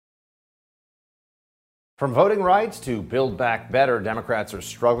From voting rights to Build Back Better, Democrats are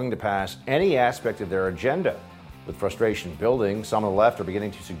struggling to pass any aspect of their agenda. With frustration building, some on the left are beginning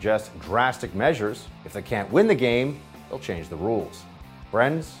to suggest drastic measures. If they can't win the game, they'll change the rules.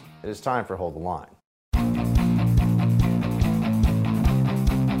 Friends, it is time for Hold the Line.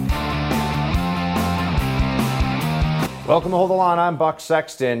 Welcome to Hold the Line. I'm Buck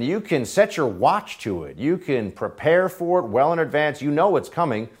Sexton. You can set your watch to it. You can prepare for it well in advance. You know it's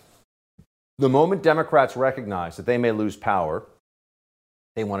coming. The moment Democrats recognize that they may lose power,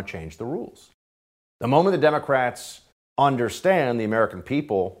 they want to change the rules. The moment the Democrats understand the American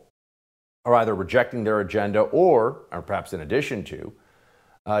people are either rejecting their agenda or perhaps in addition to,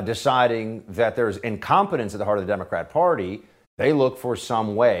 deciding that there's incompetence at the heart of the Democrat Party, they look for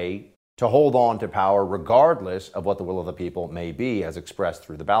some way to hold on to power regardless of what the will of the people may be as expressed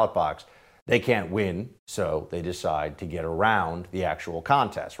through the ballot box. They can't win, so they decide to get around the actual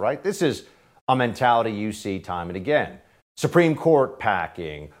contest, right? This is a mentality you see time and again. Supreme Court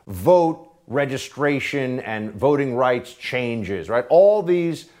packing, vote registration and voting rights changes, right? All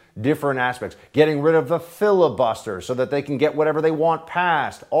these different aspects. Getting rid of the filibuster so that they can get whatever they want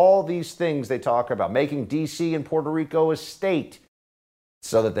passed. All these things they talk about. Making D.C. and Puerto Rico a state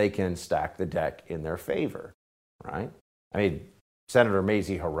so that they can stack the deck in their favor, right? I mean, Senator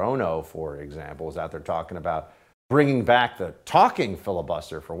Mazie Hirono, for example, is out there talking about bringing back the talking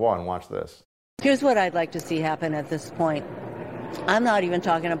filibuster for one. Watch this. Here's what I'd like to see happen at this point. I'm not even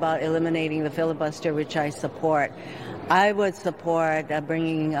talking about eliminating the filibuster, which I support. I would support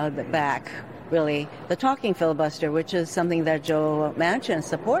bringing back, really, the talking filibuster, which is something that Joe Manchin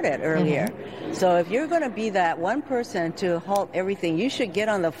supported earlier. Mm-hmm. So if you're going to be that one person to halt everything, you should get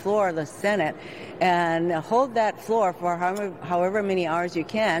on the floor of the Senate and hold that floor for however many hours you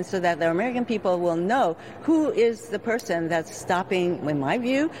can so that the American people will know who is the person that's stopping, in my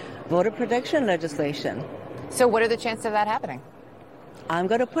view, voter protection legislation. So what are the chances of that happening? I'm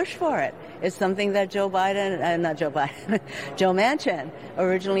going to push for it. It's something that Joe Manchin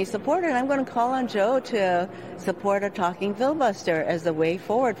originally supported. I'm going to call on Joe to support a talking filibuster as the way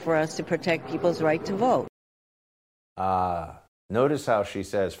forward for us to protect people's right to vote. Notice how she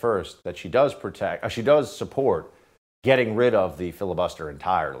says first that she does support getting rid of the filibuster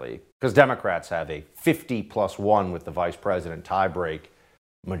entirely, because Democrats have a 50+1 with the vice president tiebreak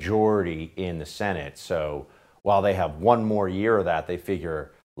majority in the Senate. So while they have one more year of that, they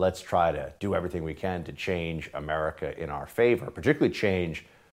figure, let's try to do everything we can to change America in our favor, particularly change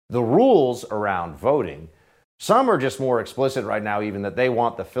the rules around voting. Some are just more explicit right now, even that they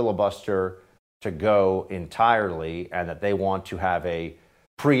want the filibuster to go entirely and that they want to have a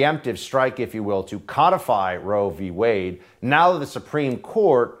preemptive strike, if you will, to codify Roe v. Wade. Now that the Supreme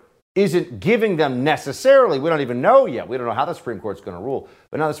Court isn't giving them necessarily, we don't even know yet, we don't know how the Supreme Court's going to rule,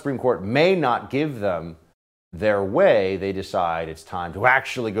 but now the Supreme Court may not give them their way, they decide it's time to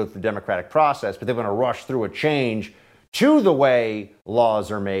actually go through the democratic process, but they're going to rush through a change to the way laws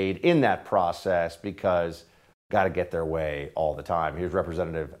are made in that process because got to get their way all the time. Here's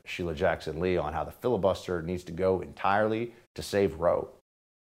Representative Sheila Jackson Lee on how the filibuster needs to go entirely to save Roe.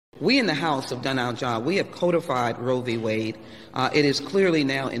 We in the House have done our job. We have codified Roe v. Wade. It is clearly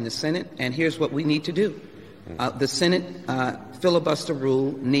now in the Senate, and here's what we need to do. The Senate filibuster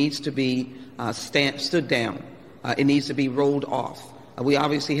rule needs to be stood down. It needs to be rolled off. We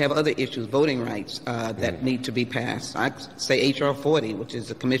obviously have other issues, voting rights, that need to be passed. I say H.R. 40, which is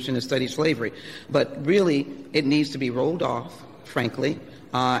the Commission to Study Slavery. But really, it needs to be rolled off, frankly,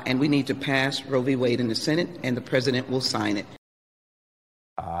 and we need to pass Roe v. Wade in the Senate, and the president will sign it.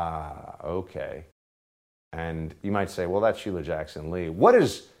 Okay. And you might say, well, that's Sheila Jackson Lee. What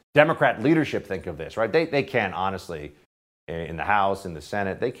does Democrat leadership think of this, right? They can't honestly, in the House, in the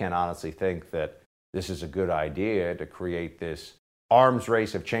Senate, they can't honestly think that this is a good idea to create this arms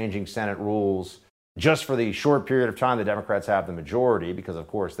race of changing Senate rules just for the short period of time the Democrats have the majority, because, of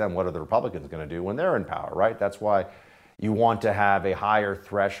course, then what are the Republicans going to do when they're in power, right? That's why you want to have a higher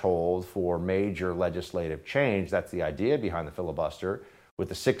threshold for major legislative change. That's the idea behind the filibuster, with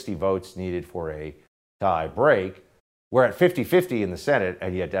the 60 votes needed for a tie break. We're at 50-50 in the Senate,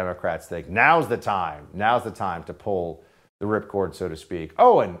 and yet Democrats think now's the time to pull the ripcord, so to speak.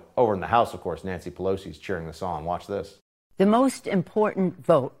 Oh, and over in the House, of course, Nancy Pelosi's cheering this on. Watch this. The most important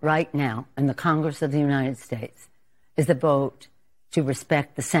vote right now in the Congress of the United States is the vote to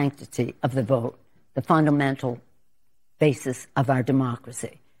respect the sanctity of the vote, the fundamental basis of our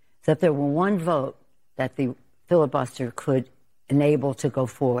democracy. So if there were one vote that the filibuster could enable to go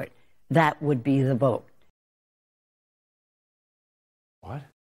forward, that would be the vote. What?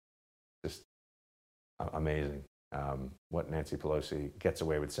 Just amazing. what Nancy Pelosi gets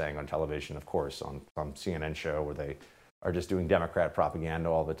away with saying on television, of course, on some CNN show where they are just doing Democrat propaganda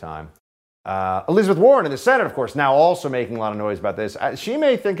all the time. Elizabeth Warren in the Senate, of course, now also making a lot of noise about this. She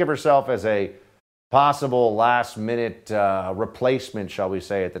may think of herself as a possible last-minute replacement, shall we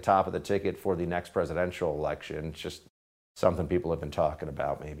say, at the top of the ticket for the next presidential election. It's just something people have been talking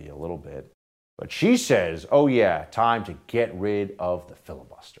about maybe a little bit. But she says, oh yeah, time to get rid of the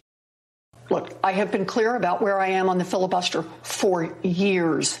filibuster. Look, I have been clear about where I am on the filibuster for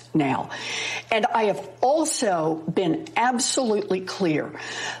years now. And I have also been absolutely clear.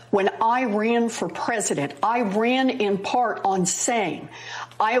 When I ran for president, I ran in part on saying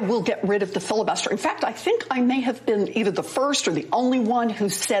I will get rid of the filibuster. In fact, I think I may have been either the first or the only one who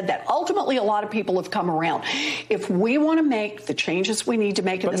said that. Ultimately, a lot of people have come around. If we want to make the changes we need to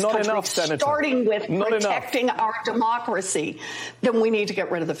make in this country, starting with protecting our democracy, then we need to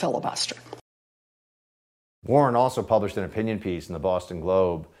get rid of the filibuster. Warren also published an opinion piece in the Boston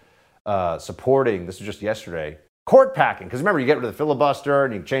Globe supporting, this was just yesterday, court packing. Because remember, you get rid of the filibuster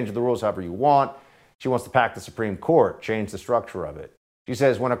and you change the rules however you want. She wants to pack the Supreme Court, change the structure of it. She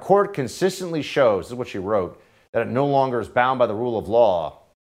says, when a court consistently shows, this is what she wrote, that it no longer is bound by the rule of law,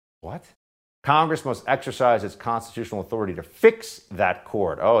 what? Congress must exercise its constitutional authority to fix that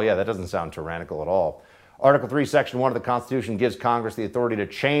court. Oh yeah, that doesn't sound tyrannical at all. Article 3, Section 1 of the Constitution gives Congress the authority to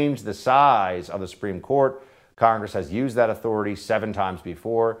change the size of the Supreme Court. Congress has used that authority 7 times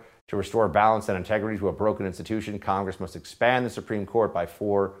before. To restore balance and integrity to a broken institution, Congress must expand the Supreme Court by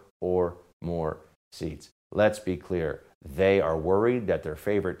 4 or more seats. Let's be clear. They are worried that their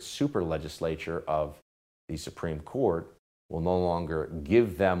favorite super legislature of the Supreme Court will no longer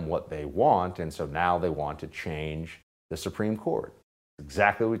give them what they want, and so now they want to change the Supreme Court.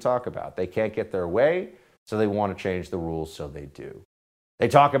 Exactly what we talk about. They can't get their way, so they want to change the rules, so they do. They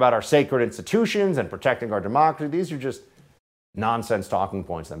talk about our sacred institutions and protecting our democracy. These are just nonsense talking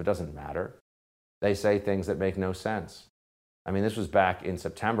points to them. It doesn't matter. They say things that make no sense. I mean, this was back in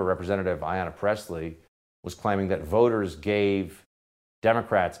September. Representative Ayanna Pressley was claiming that voters gave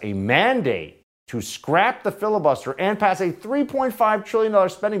Democrats a mandate to scrap the filibuster and pass a $3.5 trillion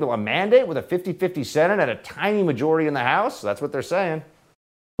spending bill. A mandate with a 50-50 Senate and a tiny majority in the House? That's what they're saying.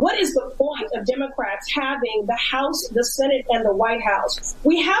 What is the point of Democrats having the House, the Senate, and the White House?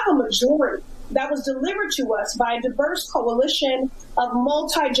 We have a majority that was delivered to us by a diverse coalition of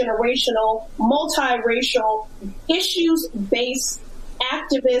multi-generational, multiracial, issues-based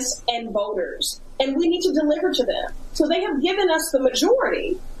activists and voters. And we need to deliver to them. So they have given us the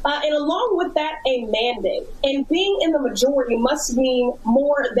majority. And along with that, a mandate. And being in the majority must mean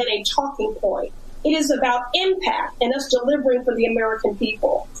more than a talking point. It is about impact and us delivering for the American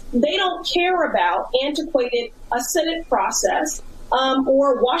people. They don't care about antiquated Senate process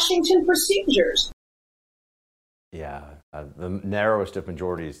or Washington procedures. Yeah, the narrowest of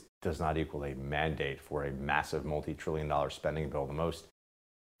majorities does not equal a mandate for a massive multi-trillion-dollar spending bill, the most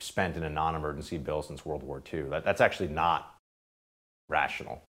spent in a non-emergency bill since World War II. That's actually not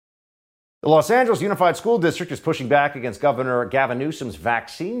rational. The Los Angeles Unified School District is pushing back against Governor Gavin Newsom's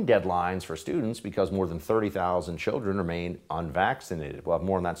vaccine deadlines for students because more than 30,000 children remain unvaccinated. We'll have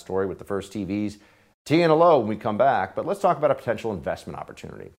more on that story with the First TV's Tia Lowe when we come back, but let's talk about a potential investment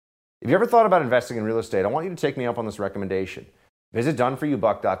opportunity. If you ever thought about investing in real estate, I want you to take me up on this recommendation. Visit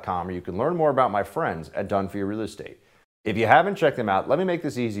doneforyoubuck.com where you can learn more about my friends at Done For You Real Estate. If you haven't checked them out, let me make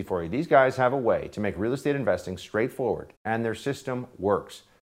this easy for you. These guys have a way to make real estate investing straightforward, and their system works.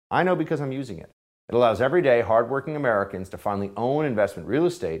 I know because I'm using it. It allows everyday, hardworking Americans to finally own investment real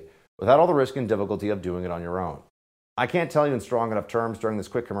estate without all the risk and difficulty of doing it on your own. I can't tell you in strong enough terms during this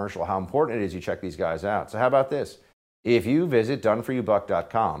quick commercial how important it is you check these guys out. So how about this? If you visit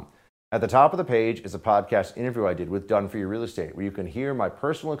doneforyoubuck.com, at the top of the page is a podcast interview I did with Done For You Real Estate, where you can hear my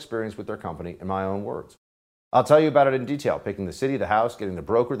personal experience with their company in my own words. I'll tell you about it in detail, picking the city, the house, getting the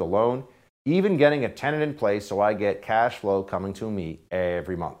broker, the loan, even getting a tenant in place so I get cash flow coming to me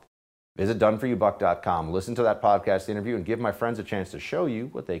every month. Visit doneforyoubuck.com, listen to that podcast interview, and give my friends a chance to show you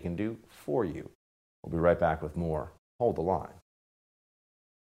what they can do for you. We'll be right back with more. Hold the line.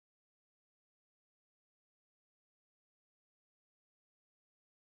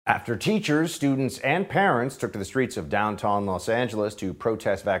 After teachers, students, and parents took to the streets of downtown Los Angeles to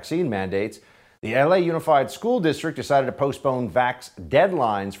protest vaccine mandates, the LA Unified School District decided to postpone vax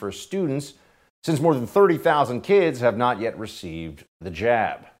deadlines for students since more than 30,000 kids have not yet received the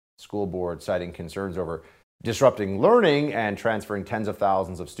jab. School board citing concerns over disrupting learning and transferring tens of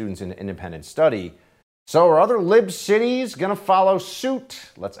thousands of students into independent study. So are other lib cities going to follow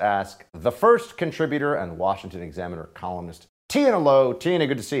suit? Let's ask the first contributor and Washington Examiner columnist, Tia Lowe. Tia,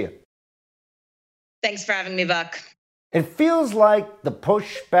 good to see you. Thanks for having me, Buck. It feels like the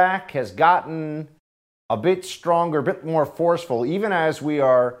pushback has gotten a bit stronger, a bit more forceful, even as we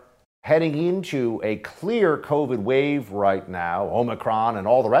are heading into a clear COVID wave right now, Omicron and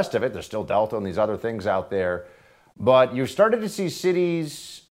all the rest of it. There's still Delta and these other things out there. But you've started to see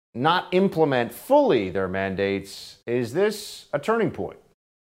cities not implement fully their mandates. Is this a turning point?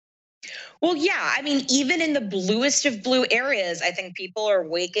 Well, yeah. I mean, even in the bluest of blue areas, I think people are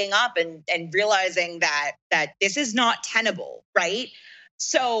waking up and realizing that this is not tenable, right?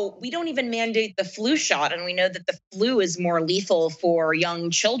 So we don't even mandate the flu shot. And we know that the flu is more lethal for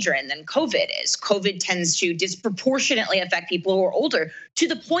young children than COVID is. COVID tends to disproportionately affect people who are older, to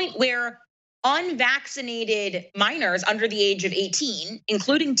the point where unvaccinated minors under the age of 18,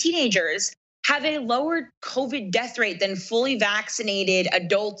 including teenagers, have a lower COVID death rate than fully vaccinated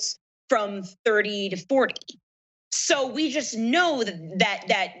adults from 30 to 40. So we just know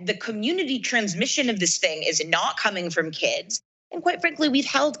that the community transmission of this thing is not coming from kids. And quite frankly, we've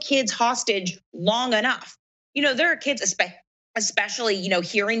held kids hostage long enough. You know, there are kids, especially,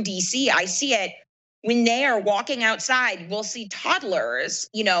 here in DC, I see it when they are walking outside. We'll see toddlers,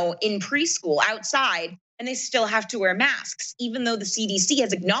 in preschool outside, and they still have to wear masks, even though the CDC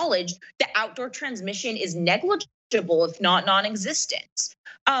has acknowledged that outdoor transmission is negligible, if not non-existent.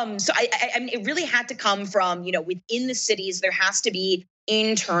 So I mean, it really had to come from, within the cities. There has to be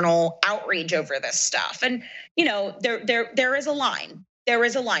internal outrage over this stuff. And, there is a line. There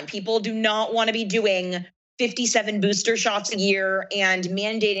is a line. People do not want to be doing 57 booster shots a year and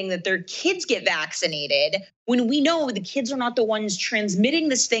mandating that their kids get vaccinated when we know the kids are not the ones transmitting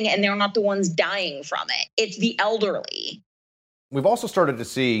this thing and they're not the ones dying from it. It's the elderly. We've also started to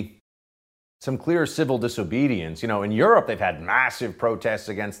see some clear civil disobedience. In Europe, they've had massive protests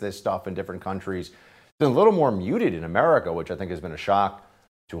against this stuff in different countries. It's been a little more muted in America, which I think has been a shock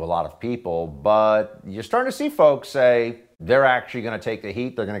to a lot of people. But you're starting to see folks say they're actually going to take the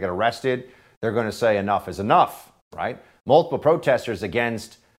heat. They're going to get arrested. They're going to say enough is enough, right? Multiple protesters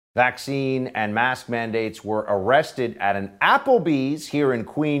against vaccine and mask mandates were arrested at an Applebee's here in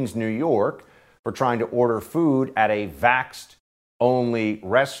Queens, New York, for trying to order food at a vaxxed-only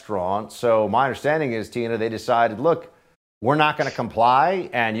restaurant. So my understanding is, Tina, they decided, look, we're not going to comply,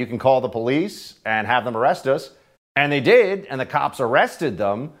 and you can call the police and have them arrest us. And they did, and the cops arrested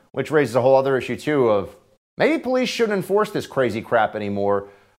them, which raises a whole other issue, too, of maybe police shouldn't enforce this crazy crap anymore.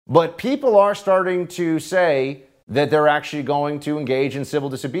 But people are starting to say that they're actually going to engage in civil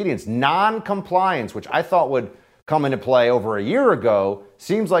disobedience. Non-compliance, which I thought would come into play over a year ago,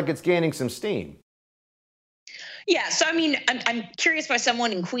 seems like it's gaining some steam. Yeah, so I mean, I'm curious why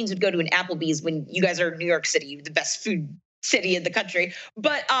someone in Queens would go to an Applebee's when you guys are in New York City, the best food city in the country.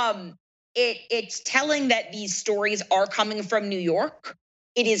 But it's telling that these stories are coming from New York.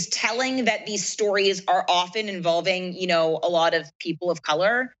 It is telling that these stories are often involving, a lot of people of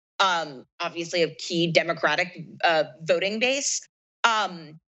color, obviously a key Democratic voting base.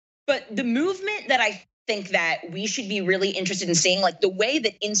 But the movement that I think that we should be really interested in seeing, like the way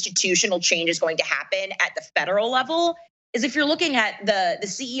that institutional change is going to happen at the federal level, is if you're looking at the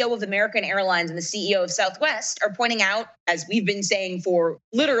CEO of American Airlines and the CEO of Southwest are pointing out, as we've been saying for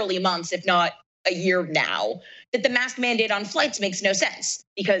literally months, if not a year now, that the mask mandate on flights makes no sense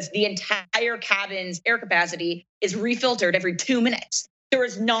because the entire cabin's air capacity is refiltered every 2 minutes. There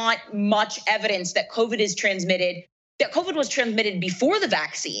is not much evidence that COVID was transmitted before the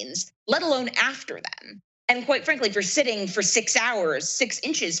vaccines, let alone after them. And quite frankly, if you're sitting for 6 hours, 6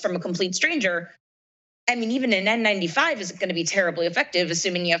 inches from a complete stranger, I mean, even an N95 isn't going to be terribly effective,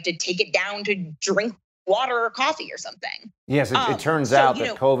 assuming you have to take it down to drink water or coffee or something. Yes, it turns out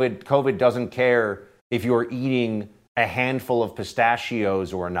that COVID doesn't care if you're eating a handful of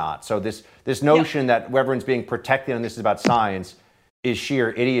pistachios or not. So this notion that everyone's being protected and this is about science is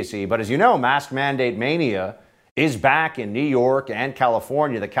sheer idiocy. But as you know, mask mandate mania is back in New York and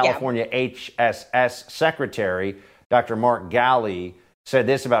California. The California HSS secretary, Dr. Mark Galley, said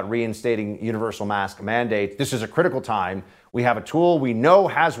this about reinstating universal mask mandates. This is a critical time. We have a tool we know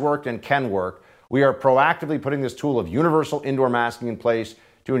has worked and can work. We are proactively putting this tool of universal indoor masking in place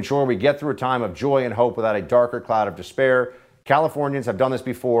to ensure we get through a time of joy and hope without a darker cloud of despair. Californians have done this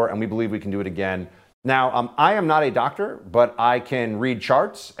before, and we believe we can do it again. Now, I am not a doctor, but I can read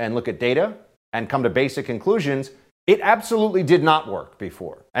charts and look at data and come to basic conclusions. It absolutely did not work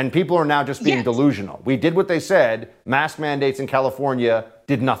before, and people are now just being delusional. We did what they said. Mask mandates in California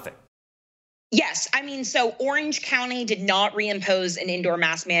did nothing. Yes. I mean, so Orange County did not reimpose an indoor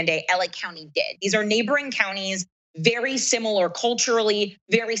mask mandate. LA County did. These are neighboring counties, very similar culturally,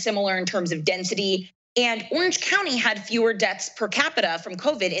 very similar in terms of density. And Orange County had fewer deaths per capita from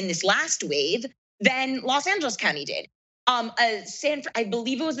COVID in this last wave than Los Angeles County did. I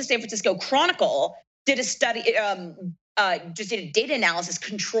believe it was the San Francisco Chronicle did a study, just did a data analysis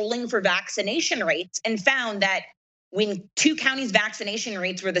controlling for vaccination rates and found that when two counties' vaccination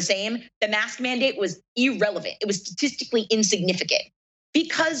rates were the same, the mask mandate was irrelevant. It was statistically insignificant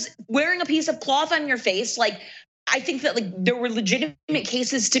because wearing a piece of cloth on your face, like, I think that like there were legitimate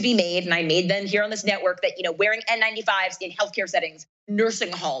cases to be made, and I made them here on this network, that, you know, wearing N95s in healthcare settings,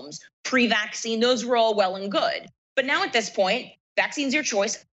 nursing homes, pre-vaccine, those were all well and good. But now at this point, vaccine's your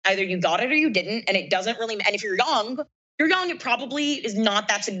choice. Either you got it or you didn't, and it doesn't really. And if you're young, it probably is not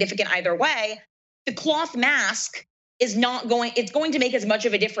that significant either way. The cloth mask is not going. It's going to make as much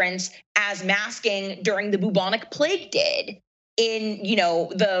of a difference as masking during the bubonic plague did in, you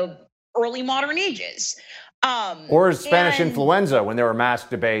know, the early modern ages. Or Spanish influenza, when there were mask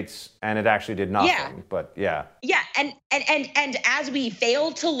debates and it actually did nothing. Yeah. But yeah. Yeah. And as we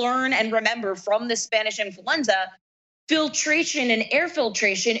fail to learn and remember from the Spanish influenza, filtration and air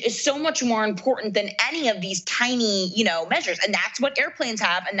filtration is so much more important than any of these tiny, you know, measures. And that's what airplanes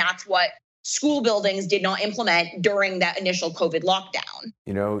have. And that's what school buildings did not implement during that initial COVID lockdown.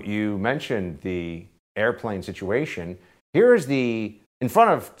 You know, you mentioned the airplane situation. Here is in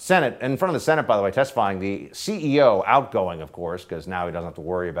front of the Senate, by the way, testifying, the CEO, outgoing, of course, because now he doesn't have to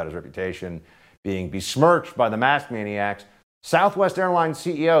worry about his reputation being besmirched by the mask maniacs. Southwest Airlines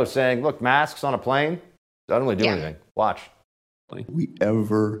CEO saying, look, masks on a plane doesn't really do anything. Watch. Will we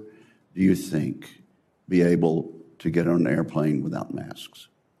ever, do you think, be able to get on an airplane without masks?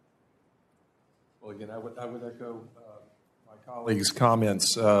 Well, again, I would echo my colleagues'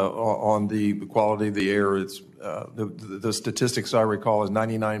 comments on the quality of the air. It's the statistics I recall is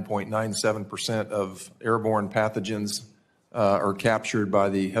 99.97% of airborne pathogens are captured by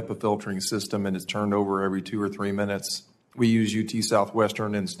the HEPA filtering system, and it's turned over every 2 or 3 minutes. We use UT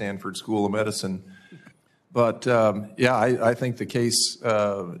Southwestern and Stanford School of Medicine. But yeah, I think the case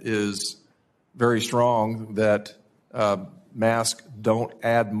is very strong that masks don't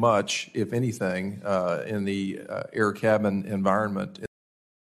add much, if anything, in the air cabin environment.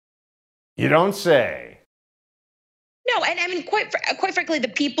 You don't say. No, and I mean, quite frankly, the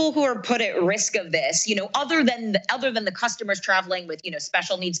people who are put at risk of this, you know, other than the customers traveling with, you know,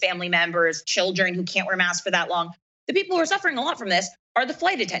 special needs family members, children who can't wear masks for that long, the people who are suffering a lot from this are the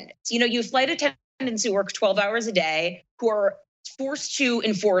flight attendants. You know, you have flight attendants who work 12 hours a day, who are forced to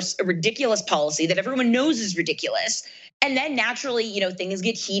enforce a ridiculous policy that everyone knows is ridiculous. And then naturally, you know, things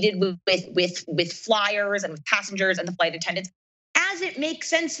get heated with flyers and with passengers and the flight attendants, as it makes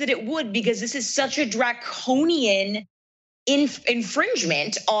sense that it would, because this is such a draconian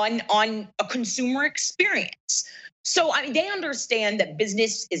infringement on a consumer experience. So I mean, they understand that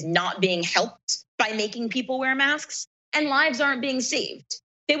business is not being helped by making people wear masks, and lives aren't being saved.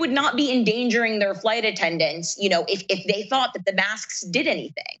 They would not be endangering their flight attendants, you know, if they thought that the masks did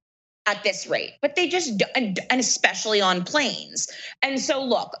anything at this rate, but they just don't, and especially on planes. And so,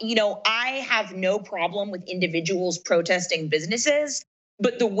 look, you know, I have no problem with individuals protesting businesses,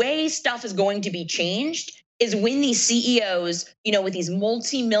 but the way stuff is going to be changed is when these CEOs, you know, with these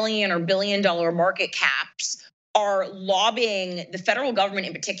multi-million or billion-dollar market caps are lobbying the federal government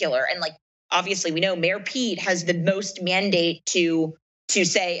in particular. And like, obviously, we know Mayor Pete has the most mandate to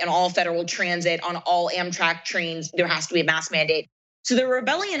say on all federal transit, on all Amtrak trains, there has to be a mask mandate. So the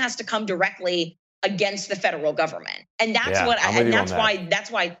rebellion has to come directly against the federal government. And that's that's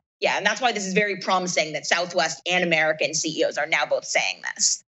why this is very promising that Southwest and American CEOs are now both saying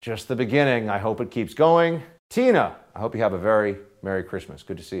this. Just the beginning. I hope it keeps going. Tina, I hope you have a very Merry Christmas.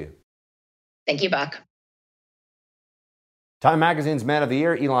 Good to see you. Thank you, Buck. Time Magazine's Man of the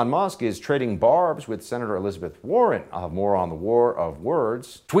Year, Elon Musk, is trading barbs with Senator Elizabeth Warren. I'll have more on the war of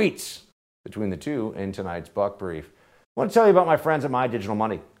words, tweets between the two in tonight's Buck Brief. I want to tell you about my friends at My Digital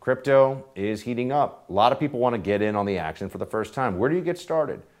Money. Crypto is heating up. A lot of people want to get in on the action for the first time. Where do you get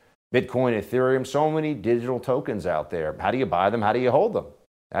started? Bitcoin, Ethereum, so many digital tokens out there. How do you buy them? How do you hold them?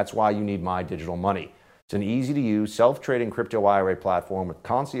 That's why you need My Digital Money. It's an easy-to-use, self-trading crypto IRA platform with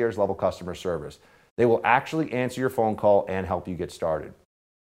concierge-level customer service. They will actually answer your phone call and help you get started.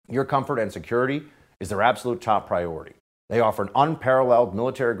 Your comfort and security is their absolute top priority. They offer an unparalleled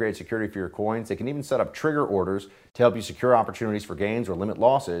military-grade security for your coins. They can even set up trigger orders to help you secure opportunities for gains or limit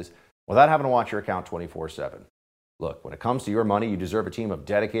losses without having to watch your account 24/7. Look, when it comes to your money, you deserve a team of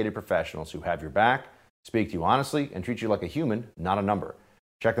dedicated professionals who have your back, speak to you honestly, and treat you like a human, not a number.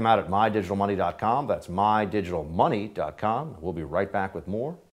 Check them out at mydigitalmoney.com. That's mydigitalmoney.com. We'll be right back with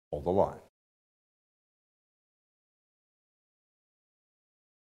more. Hold the line.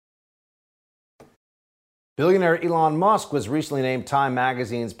 Billionaire Elon Musk was recently named Time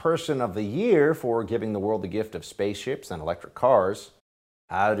Magazine's Person of the Year for giving the world the gift of spaceships and electric cars.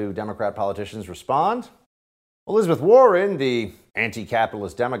 How do Democrat politicians respond? Elizabeth Warren, the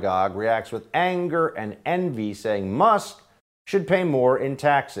anti-capitalist demagogue, reacts with anger and envy, saying Musk should pay more in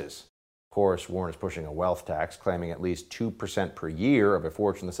taxes. Of course, Warren is pushing a wealth tax, claiming at least 2% per year of a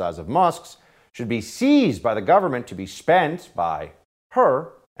fortune the size of Musk's should be seized by the government to be spent by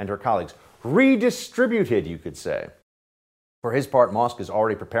her and her colleagues. Redistributed, you could say. For his part, Musk is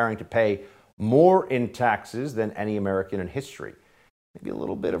already preparing to pay more in taxes than any American in history. Maybe a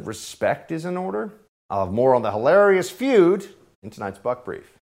little bit of respect is in order. I'll have more on the hilarious feud in tonight's Buck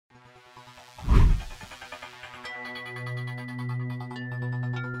Brief.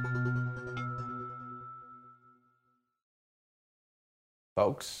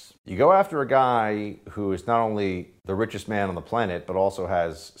 Folks, you go after a guy who is not only the richest man on the planet, but also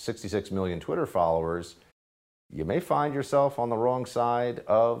has 66 million Twitter followers, you may find yourself on the wrong side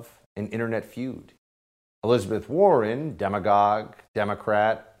of an internet feud. Elizabeth Warren, demagogue,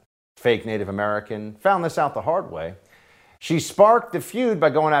 Democrat, fake Native American, found this out the hard way. She sparked the feud by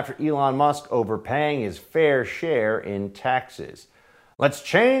going after Elon Musk over paying his fair share in taxes. Let's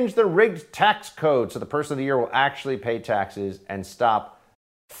change the rigged tax code so the person of the year will actually pay taxes and stop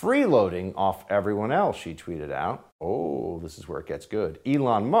freeloading off everyone else, she tweeted out. Oh, this is where it gets good.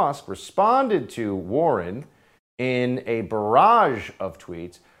 Elon Musk responded to Warren in a barrage of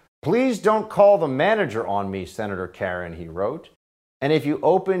tweets. Please don't call the manager on me, Senator Karen, he wrote. And if you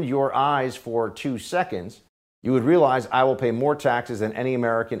opened your eyes for 2 seconds, you would realize I will pay more taxes than any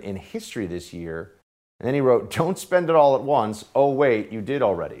American in history this year. And then he wrote, don't spend it all at once. Oh, wait, you did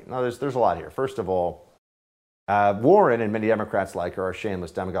already. Now, there's a lot here. First of all, Warren and many Democrats like her are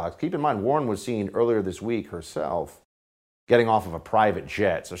shameless demagogues. Keep in mind, Warren was seen earlier this week herself getting off of a private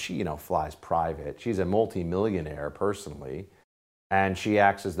jet. So she, flies private. She's a multimillionaire personally. And she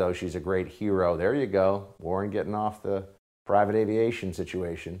acts as though she's a great hero. There you go. Warren getting off the private aviation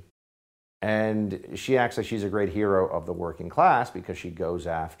situation. And she acts like she's a great hero of the working class because she goes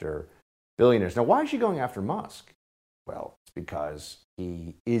after billionaires. Now, why is she going after Musk? Well, it's because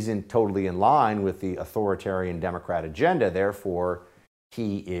he isn't totally in line with the authoritarian Democrat agenda. Therefore,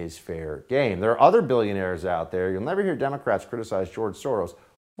 he is fair game. There are other billionaires out there. You'll never hear Democrats criticize George Soros.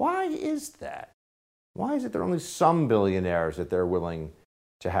 Why is that? Why is it there are only some billionaires that they're willing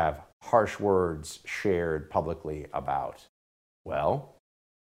to have harsh words shared publicly about? Well,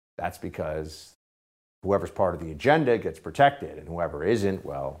 that's because whoever's part of the agenda gets protected, and whoever isn't,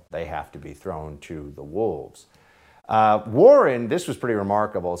 well, they have to be thrown to the wolves. Warren, this was pretty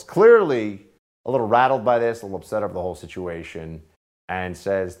remarkable, is clearly a little rattled by this, a little upset over the whole situation, and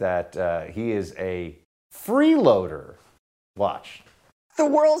says that he is a freeloader. Watch. The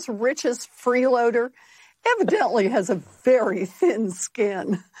world's richest freeloader evidently has a very thin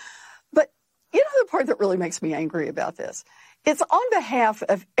skin. But the part that really makes me angry about this? It's on behalf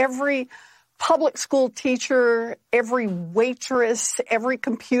of every public school teacher, every waitress, every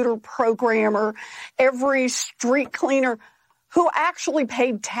computer programmer, every street cleaner who actually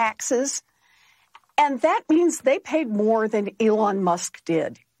paid taxes. And that means they paid more than Elon Musk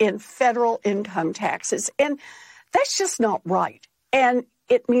did in federal income taxes. And that's just not right. And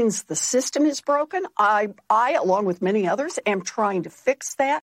it means the system is broken. I, along with many others, am trying to fix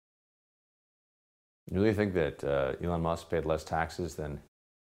that. You really think that Elon Musk paid less taxes than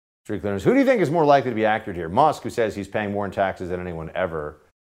street cleaners? Who do you think is more likely to be accurate here? Musk, who says he's paying more in taxes than anyone ever,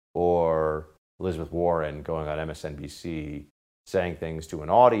 or Elizabeth Warren going on MSNBC saying things to an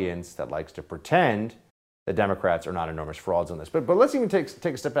audience that likes to pretend that Democrats are not enormous frauds on this? But let's even take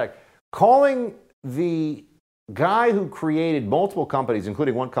a step back. Calling the guy who created multiple companies,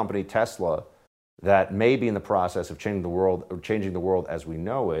 including one company, Tesla, that may be in the process of changing the world as we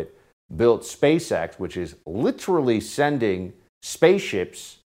know it, built SpaceX, which is literally sending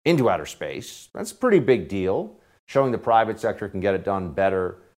spaceships into outer space. That's a pretty big deal, showing the private sector can get it done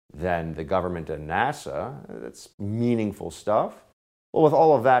better than the government and NASA. That's meaningful stuff. Well, with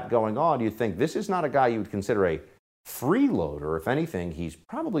all of that going on, you'd think this is not a guy you would consider a freeloader. If anything, he's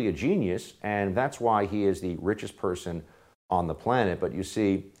probably a genius, and that's why he is the richest person on the planet. But you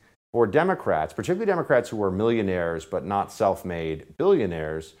see, for Democrats, particularly Democrats who are millionaires but not self-made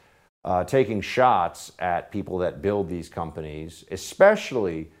billionaires, taking shots at people that build these companies,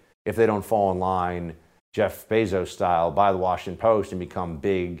 especially if they don't fall in line Jeff Bezos style by the Washington Post and become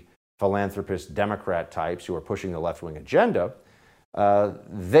big philanthropist Democrat types who are pushing the left-wing agenda,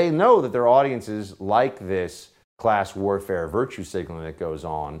 they know that their audiences like this class warfare virtue signaling that goes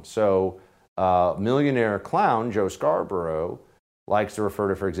on. So millionaire clown Joe Scarborough likes to refer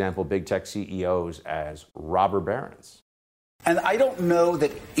to, for example, big tech CEOs as robber barons. And I don't know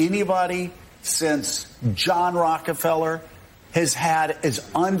that anybody since John Rockefeller has had as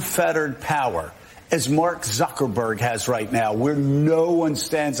unfettered power as Mark Zuckerberg has right now, where no one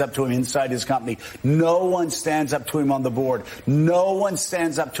stands up to him inside his company. No one stands up to him on the board. No one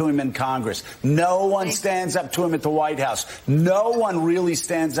stands up to him in Congress. No one stands up to him at the White House. No one really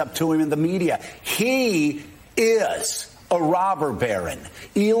stands up to him in the media. He is a robber baron.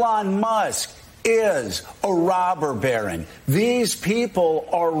 Elon Musk is a robber baron. These people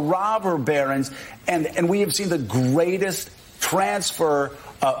are robber barons, and we have seen the greatest transfer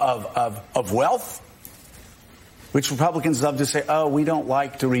of wealth, which Republicans love to say, oh, we don't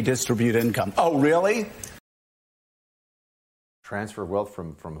like to redistribute income. Oh, really? Transfer wealth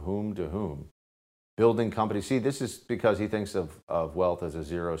from whom to whom? Building companies. See, this is because he thinks of wealth as a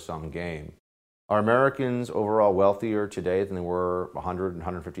zero-sum game. Are Americans overall wealthier today than they were 100 and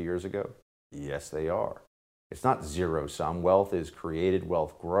 150 years ago? Yes, they are. It's not zero-sum. Wealth is created,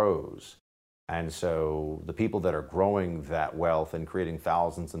 wealth grows. And so the people that are growing that wealth and creating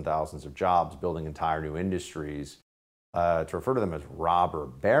thousands and thousands of jobs, building entire new industries, to refer to them as robber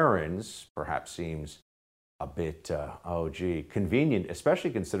barons perhaps seems a bit, convenient, especially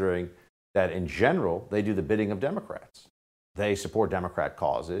considering that in general, they do the bidding of Democrats. They support Democrat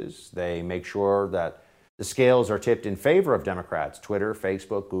causes. They make sure that the scales are tipped in favor of Democrats, Twitter,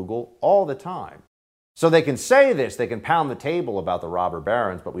 Facebook, Google, all the time. So they can say this, they can pound the table about the robber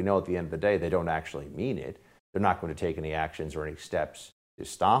barons, but we know at the end of the day, they don't actually mean it. They're not going to take any actions or any steps to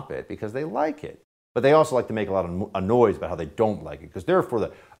stop it because they like it. But they also like to make a lot of noise about how they don't like it because they're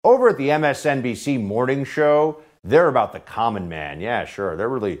over at the MSNBC morning show, they're about the common man. Yeah, sure. They're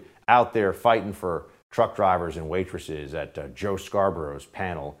really out there fighting for truck drivers and waitresses at Joe Scarborough's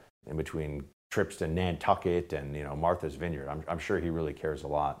panel in between trips to Nantucket and, Martha's Vineyard. I'm sure he really cares a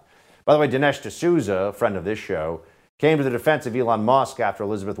lot. By the way, Dinesh D'Souza, a friend of this show, came to the defense of Elon Musk after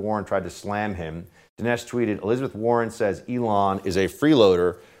Elizabeth Warren tried to slam him. Dinesh tweeted, Elizabeth Warren says Elon is a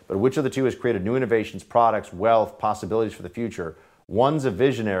freeloader, but which of the two has created new innovations, products, wealth, possibilities for the future? One's a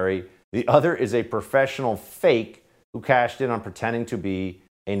visionary, the other is a professional fake who cashed in on pretending to be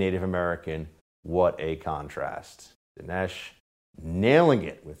a Native American. What a contrast. Dinesh nailing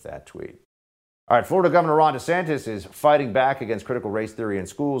it with that tweet. All right, Florida Governor Ron DeSantis is fighting back against critical race theory in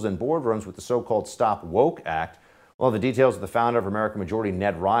schools and boardrooms with the so-called Stop Woke Act. We'll have the details of the founder of American Majority,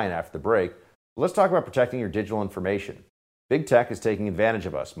 Ned Ryan, after the break. But let's talk about protecting your digital information. Big tech is taking advantage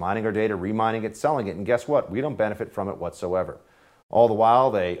of us, mining our data, remining it, selling it, and guess what? We don't benefit from it whatsoever. All the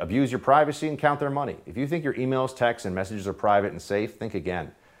while, they abuse your privacy and count their money. If you think your emails, texts, and messages are private and safe, think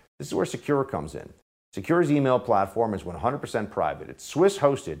again. This is where Secure comes in. Secure's email platform is 100% private. It's Swiss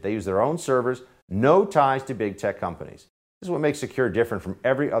hosted. They use their own servers, no ties to big tech companies. This is what makes Secure different from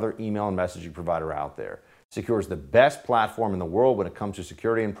every other email and messaging provider out there. Secure is the best platform in the world when it comes to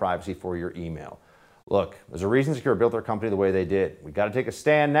security and privacy for your email. Look, there's a reason Secure built their company the way they did. We've got to take a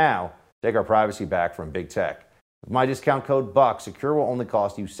stand now, take our privacy back from big tech. With my discount code BUCK, Secure will only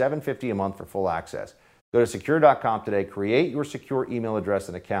cost you $7.50 a month for full access. Go to secure.com today, create your secure email address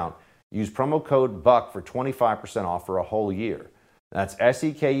and account. Use promo code BUCK for 25% off for a whole year. That's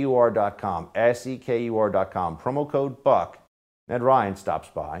secur.com, secur.com, promo code BUCK. Ned Ryan stops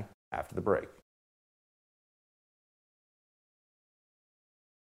by after the break.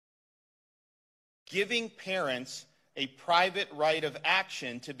 Giving parents a private right of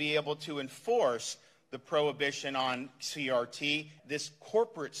action to be able to enforce the prohibition on CRT, this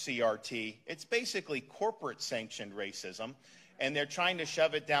corporate CRT, it's basically corporate sanctioned racism, and they're trying to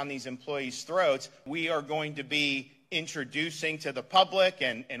shove it down these employees' throats. We are going to be introducing to the public,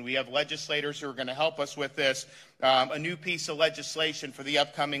 and we have legislators who are going to help us with this, a new piece of legislation for the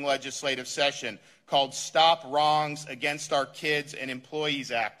upcoming legislative session called Stop Wrongs Against Our Kids and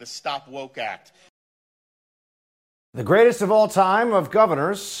Employees Act, the Stop Woke Act. The greatest of all time of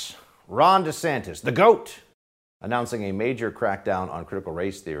governors, Ron DeSantis, the GOAT, announcing a major crackdown on critical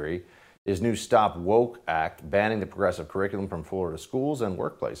race theory. His new Stop Woke Act banning the progressive curriculum from Florida schools and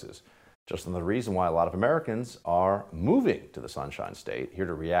workplaces. Just another reason why a lot of Americans are moving to the Sunshine State. Here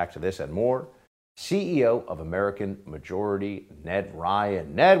to react to this and more, CEO of American Majority, Ned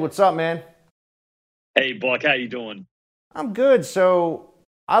Ryan. Ned, what's up, man? Hey, Buck, how you doing? I'm good. So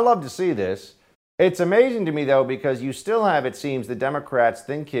I love to see this. It's amazing to me, though, because you still have, it seems, the Democrats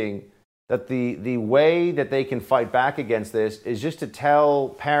thinking that the way that they can fight back against this is just to tell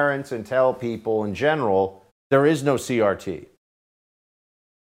parents and tell people in general there is no CRT.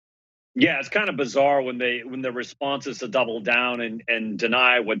 Yeah, it's kind of bizarre when the response is to double down and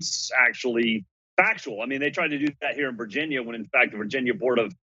deny what's actually factual. I mean, they tried to do that here in Virginia when, in fact, the Virginia Board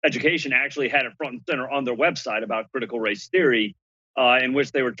of Education actually had it front and center on their website about critical race theory, in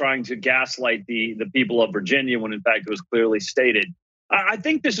which they were trying to gaslight the people of Virginia when, in fact, it was clearly stated. I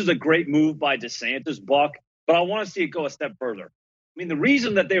think this is a great move by DeSantis, Buck, but I want to see it go a step further. I mean, the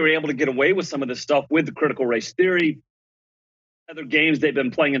reason that they were able to get away with some of this stuff with the critical race theory, other games they've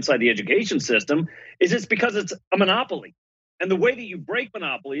been playing inside the education system, is it's because it's a monopoly. And the way that you break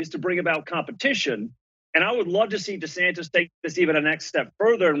monopoly is to bring about competition. And I would love to see DeSantis take this even a next step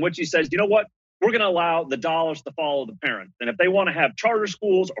further, in which he says, you know what, we're going to allow the dollars to follow the parents. And if they want to have charter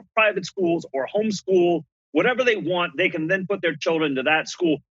schools or private schools or homeschool, whatever they want, they can then put their children to that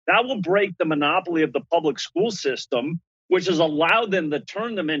school. That will break the monopoly of the public school system, which has allowed them to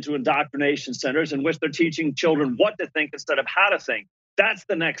turn them into indoctrination centers in which they're teaching children what to think instead of how to think. That's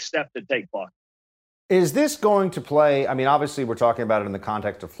the next step to take, Buck. Is this going to play? I mean, obviously, we're talking about it in the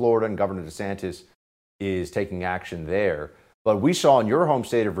context of Florida, and Governor DeSantis is taking action there. But we saw in your home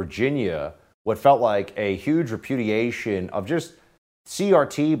state of Virginia what felt like a huge repudiation of just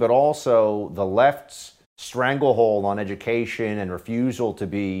CRT, but also the left's stranglehold on education and refusal to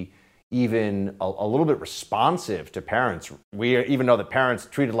be even a little bit responsive to parents. We even know that parents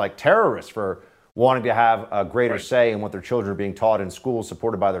treated like terrorists for wanting to have a greater say in what their children are being taught in schools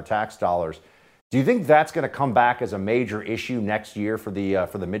supported by their tax dollars. Do you think that's going to come back as a major issue next year for the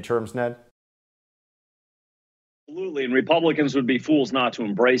midterms, Ned? Absolutely, and Republicans would be fools not to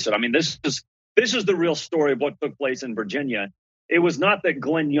embrace it. I mean, this is the real story of what took place in Virginia. It was not that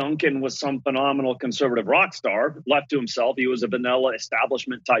Glenn Youngkin was some phenomenal conservative rock star left to himself. He was a vanilla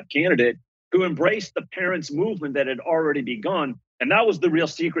establishment type candidate who embraced the parents' movement that had already begun, and that was the real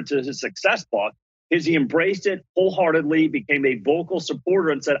secret to his success, Buck. Is he embraced it wholeheartedly, became a vocal supporter,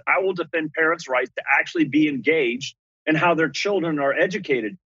 and said, I will defend parents' rights to actually be engaged in how their children are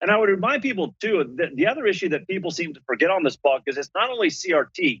educated. And I would remind people, too, that the other issue that people seem to forget on this, Buck, is it's not only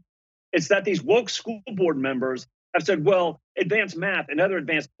CRT, it's that these woke school board members have said, well, advanced math and other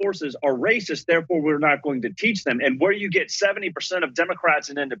advanced courses are racist, therefore we're not going to teach them. And where you get 70% of Democrats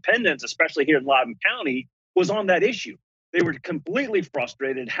and independents, especially here in Loudoun County, was on that issue. They were completely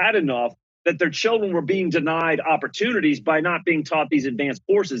frustrated, had enough, that their children were being denied opportunities by not being taught these advanced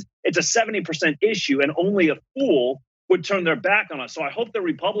courses. It's a 70% issue, and only a fool would turn their back on us. So I hope the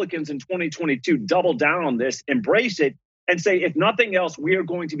Republicans in 2022 double down on this, embrace it, and say, if nothing else, we are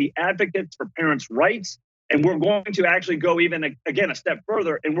going to be advocates for parents' rights, and we're going to actually go even, again, a step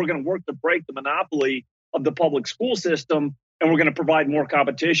further, and we're going to work to break the monopoly of the public school system, and we're going to provide more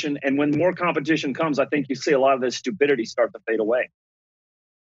competition. And when more competition comes, I think you see a lot of this stupidity start to fade away.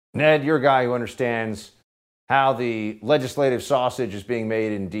 Ned, you're a guy who understands how the legislative sausage is being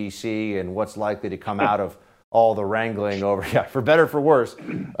made in D.C. and what's likely to come out of all the wrangling over, for better or for worse,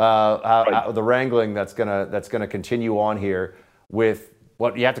 the wrangling that's gonna continue on here with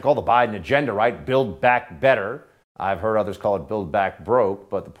what you have to call the Biden agenda, right? Build back better. I've heard others call it build back broke,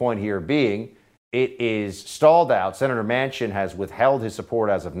 but the point here being it is stalled out. Senator Manchin has withheld his support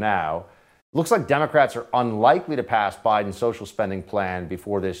as of now. Looks like Democrats are unlikely to pass Biden's social spending plan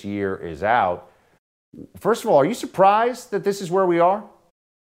before this year is out. First of all, are you surprised that this is where we are?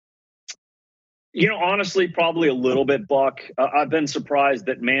 You know, honestly, probably a little bit, Buck. I've been surprised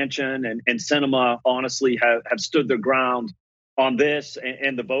that Manchin and Sinema honestly have stood their ground on this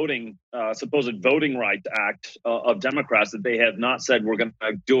and the voting, supposed Voting Rights Act of Democrats, that they have not said we're going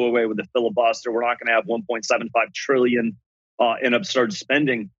to do away with the filibuster. We're not going to have $1.75 trillion in absurd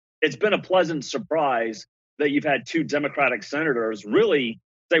spending. It's been a pleasant surprise that you've had two Democratic senators really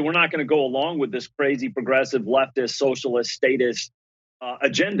say we're not going to go along with this crazy progressive leftist, socialist, statist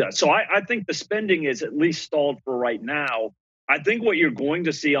agenda. So I think the spending is at least stalled for right now. I think what you're going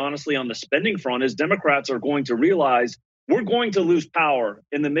to see, honestly, on the spending front is Democrats are going to realize we're going to lose power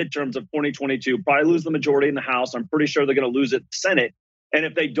in the midterms of 2022, probably lose the majority in the House. I'm pretty sure they're going to lose it in the Senate. And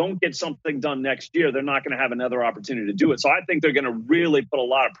if they don't get something done next year, they're not going to have another opportunity to do it. So I think they're going to really put a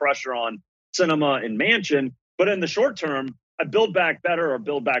lot of pressure on Sinema and Manchin. But in the short term, a build back better or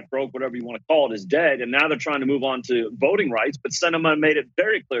build back broke, whatever you want to call it, is dead. And now they're trying to move on to voting rights. But Sinema made it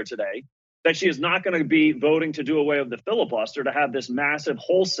very clear today that she is not going to be voting to do away with the filibuster, to have this massive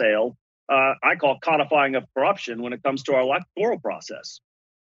wholesale, I call codifying of corruption when it comes to our electoral process.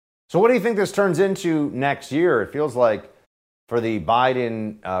 So what do you think this turns into next year? It feels like for the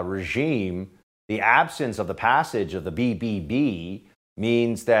Biden regime, the absence of the passage of the BBB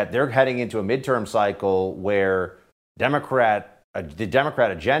means that they're heading into a midterm cycle where the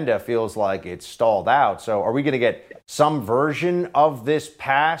Democrat agenda feels like it's stalled out. So are we going to get some version of this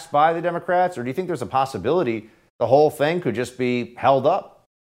passed by the Democrats, or do you think there's a possibility the whole thing could just be held up?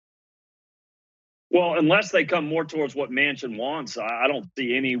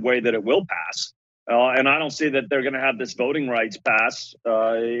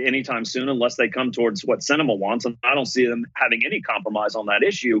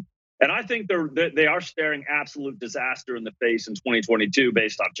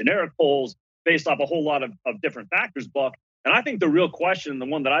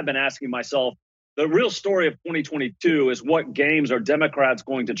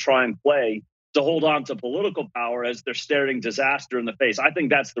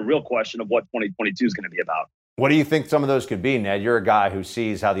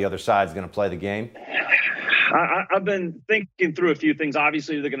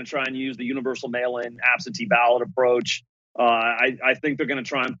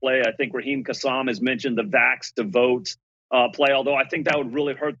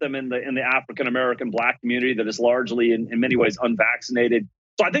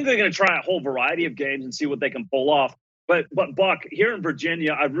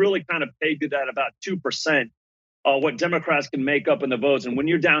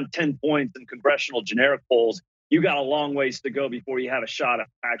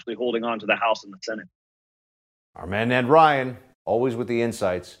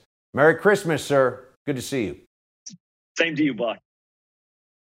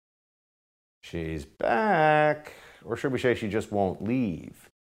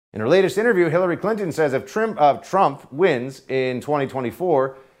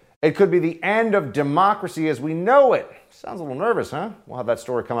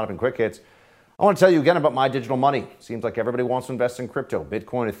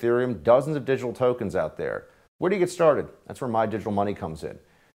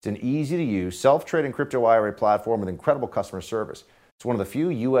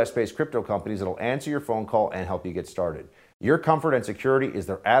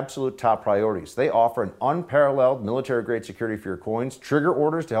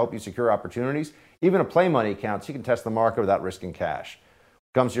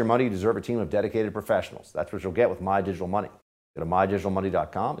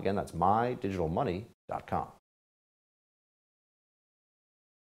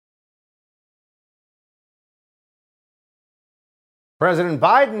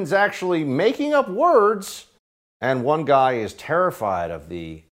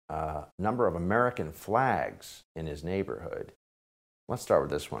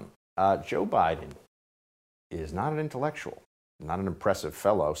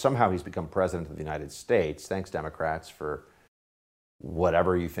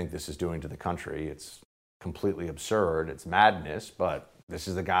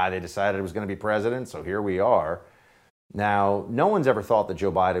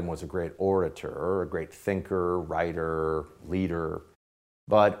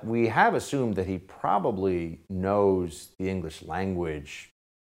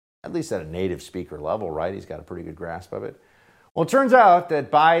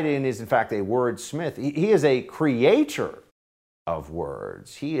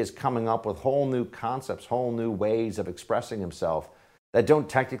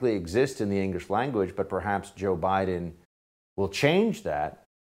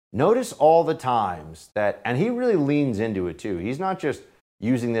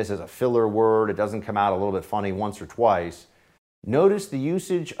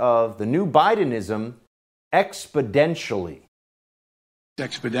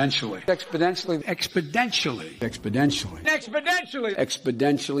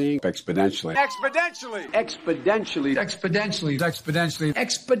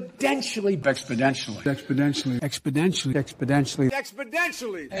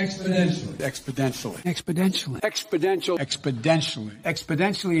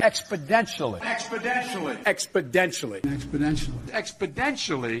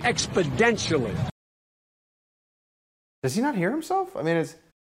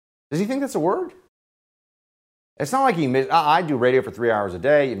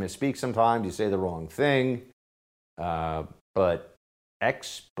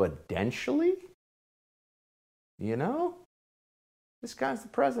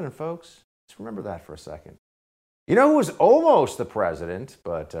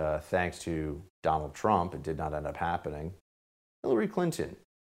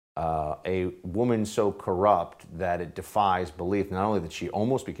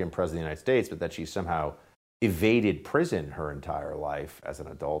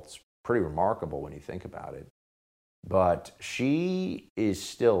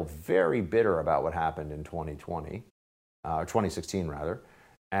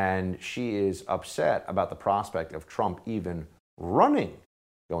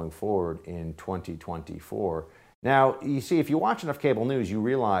 going forward in 2024. Now, you see, if you watch enough cable news, you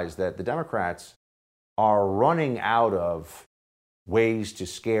realize that the Democrats are running out of ways to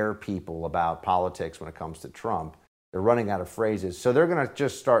scare people about politics when it comes to Trump. They're running out of phrases. So they're going to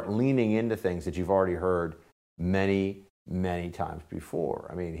just start leaning into things that you've already heard many, many times before.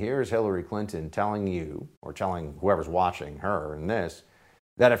 I mean, here's Hillary Clinton telling you, or telling whoever's watching her in this,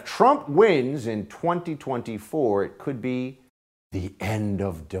 that if Trump wins in 2024, it could be the end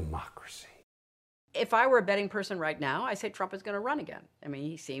of democracy. If I were a betting person right now, I say Trump is going to run again. I mean,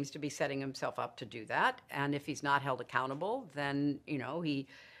 he seems to be setting himself up to do that. And if he's not held accountable, then, you know, he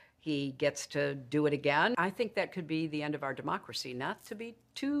gets to do it again. I think that could be the end of our democracy. Not to be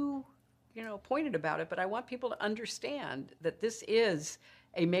too, you know, pointed about it, but I want people to understand that this is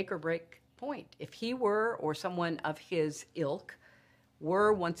a make or break point. If he were, or someone of his ilk,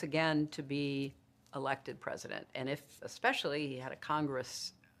 were once again to be elected president, and if especially he had a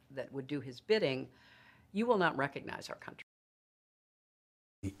Congress that would do his bidding, you will not recognize our country.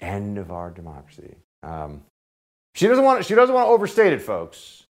 The end of our democracy. She doesn't want to overstate it,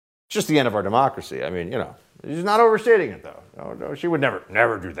 folks. It's just the end of our democracy. I mean, you know, she's not overstating it, though. No, she would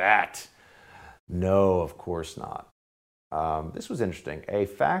never do that. No, of course not. This was interesting. A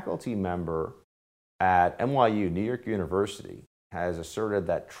faculty member at NYU, New York University, has asserted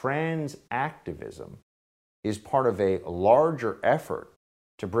that trans activism is part of a larger effort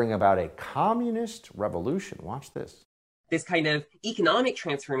to bring about a communist revolution. Watch this. This kind of economic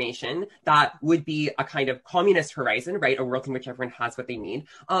transformation that would be a kind of communist horizon, right? A world in which everyone has what they need.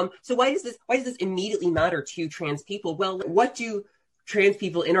 So why does this immediately matter to trans people? Well, what do trans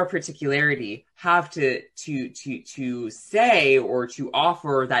people in our particularity have to say or to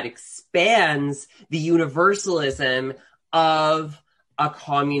offer that expands the universalism of a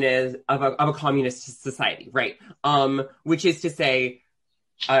communist society, right? Which is to say,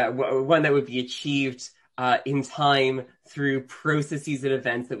 one that would be achieved in time through processes and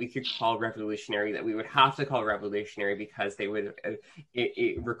events that we could call revolutionary, that we would have to call revolutionary because they would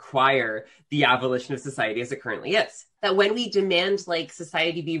require the abolition of society as it currently is. That when we demand like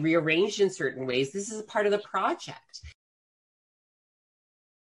society be rearranged in certain ways, this is a part of the project.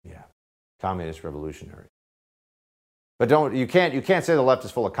 Yeah, communist revolutionary. But you can't say the left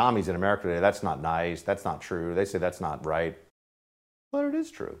is full of commies in America today. That's not nice. That's not true. They say that's not right. But it is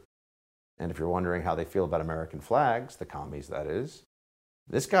true. And if you're wondering how they feel about American flags, the commies that is,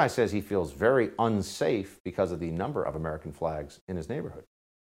 this guy says he feels very unsafe because of the number of American flags in his neighborhood.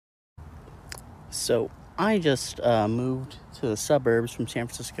 So I just moved to the suburbs from San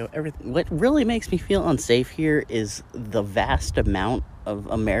Francisco. What really makes me feel unsafe here is the vast amount of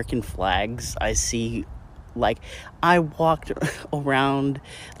American flags I see. Like, I walked around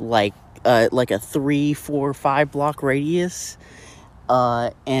like a 3, 4, 5 block radius,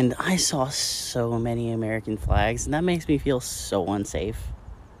 and I saw so many American flags, and that makes me feel so unsafe.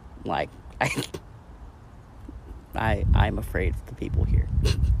 Like, I'm afraid of the people here.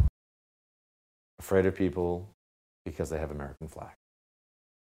 Afraid of people because they have American flag.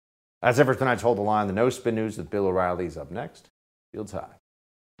 That's it for tonight's Hold the Line. The No Spin News with Bill O'Reilly is up next. Fields High.